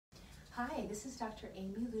Hi, this is Dr.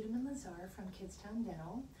 Amy Luedemann-Lazar from Kidstown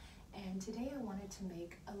Dental, and today I wanted to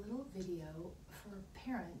make a little video for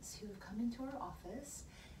parents who have come into our office,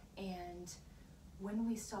 and when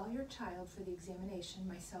we saw your child for the examination,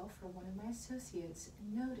 myself or one of my associates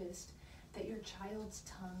noticed that your child's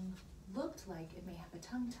tongue looked like it may have a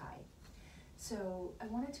tongue tie. So I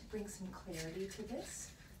wanted to bring some clarity to this.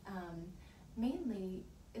 Mainly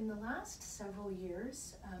in the last several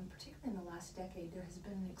years, particularly in the last decade, there has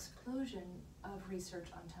been an explosion of research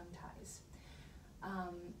on tongue ties.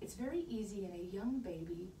 It's very easy in a young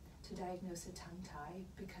baby to diagnose a tongue tie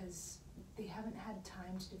because they haven't had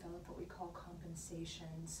time to develop what we call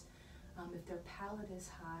compensations. If their palate is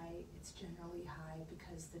high, it's generally high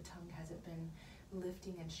because the tongue hasn't been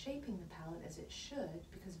lifting and shaping the palate as it should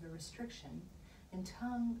because of a restriction. And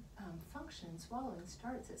tongue function and swallowing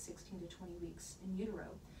starts at 16 to 20 weeks in utero.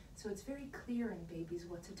 So it's very clear in babies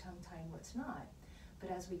what's a tongue tie and what's not.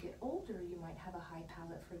 But as we get older, you might have a high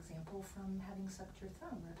palate, for example, from having sucked your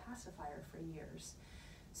thumb or a pacifier for years.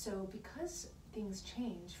 So because things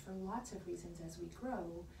change for lots of reasons as we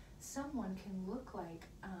grow, someone can look like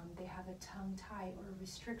they have a tongue tie or a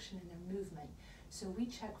restriction in their movement. So we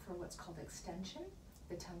check for what's called extension,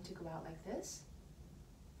 the tongue to go out like this.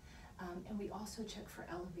 And we also check for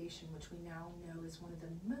elevation, which we now know is one of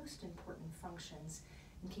the most important functions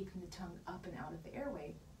in keeping the tongue up and out of the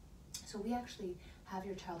airway. So we actually have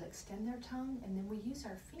your child extend their tongue, and then we use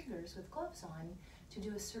our fingers with gloves on to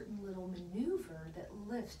do a certain little maneuver that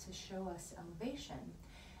lifts to show us elevation.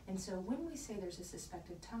 And so when we say there's a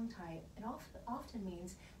suspected tongue tie, it often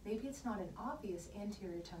means maybe it's not an obvious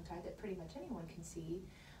anterior tongue tie that pretty much anyone can see,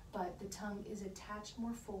 but the tongue is attached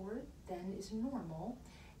more forward than is normal,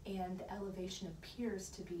 and the elevation appears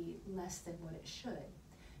to be less than what it should.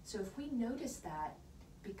 So if we notice that,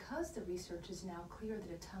 because the research is now clear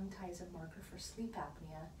that a tongue tie is a marker for sleep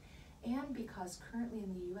apnea, and because currently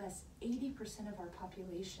in the US, 80% of our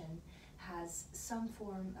population has some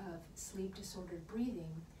form of sleep disordered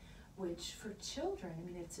breathing, which for children, I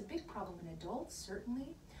mean, it's a big problem in adults,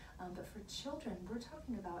 certainly, but for children, we're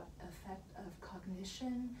talking about effect of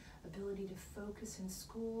cognition, ability to focus in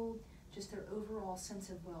school, just their overall sense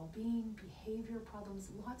of well-being, behavior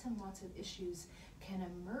problems, lots and lots of issues can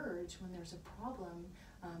emerge when there's a problem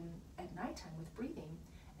at nighttime with breathing.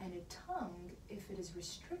 And a tongue, if it is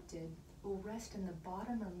restricted, will rest in the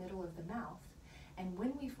bottom or middle of the mouth. And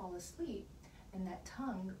when we fall asleep and that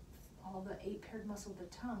tongue, all the 8-paired muscle of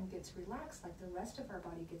the tongue gets relaxed like the rest of our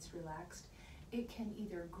body gets relaxed, it can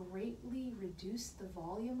either greatly reduce the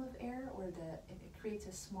volume of air or it creates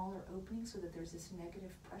a smaller opening so that there's this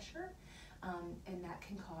negative pressure, and that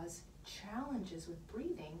can cause challenges with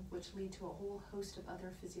breathing, which lead to a whole host of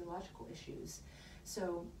other physiological issues.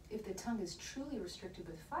 So if the tongue is truly restricted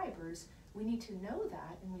with fibers, we need to know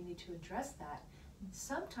that and we need to address that.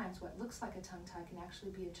 Sometimes what looks like a tongue tie can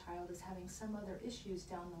actually be a child is having some other issues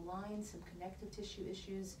down the line, some connective tissue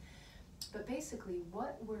issues. But basically,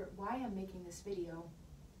 why I'm making this video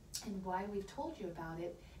and why we've told you about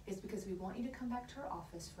it is because we want you to come back to our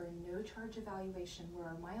office for a no-charge evaluation where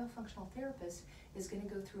our myofunctional therapist is going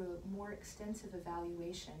to go through a more extensive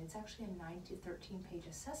evaluation. It's actually a 9 to 13-page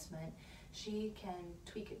assessment. She can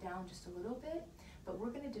tweak it down just a little bit, but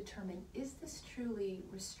we're going to determine, is this truly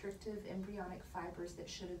restrictive embryonic fibers that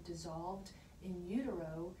should have dissolved in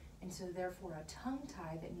utero, and so therefore a tongue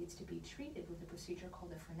tie that needs to be treated with a procedure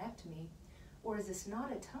called a frenectomy? Or is this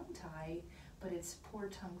not a tongue tie, but it's poor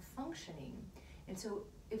tongue functioning? And so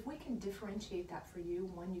if we can differentiate that for you,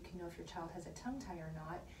 one, you can know if your child has a tongue tie or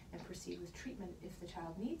not and proceed with treatment if the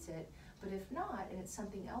child needs it. But if not, and it's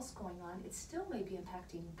something else going on, it still may be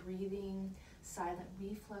impacting breathing, silent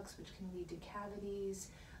reflux, which can lead to cavities,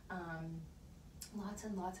 lots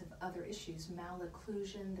and lots of other issues,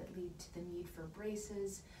 malocclusion that lead to the need for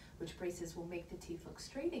braces, which braces will make the teeth look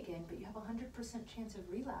straight again, but you have a 100% chance of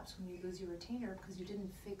relapse when you lose your retainer because you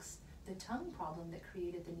didn't fix the tongue problem that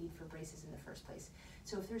created the need for braces in the first place.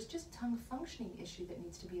 So if there's just tongue functioning issue that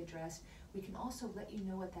needs to be addressed, we can also let you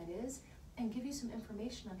know what that is and give you some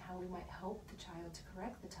information on how we might help the child to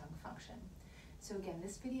correct the tongue function. So again,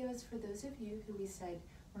 this video is for those of you who we said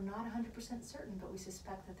we're not 100% certain, but we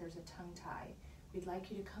suspect that there's a tongue tie. We'd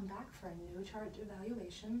like you to come back for a no-charge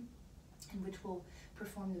evaluation in which we'll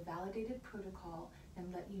perform the validated protocol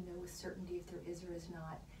and let you know with certainty if there is or is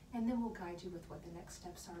not, and then we'll guide you with what the next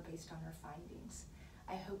steps are based on our findings.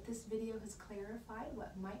 I hope this video has clarified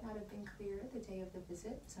what might not have been clear the day of the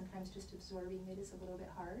visit. Sometimes just absorbing it is a little bit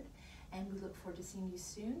hard, and we look forward to seeing you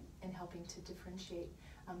soon and helping to differentiate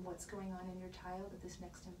what's going on in your child at this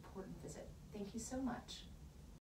next important visit. Thank you so much.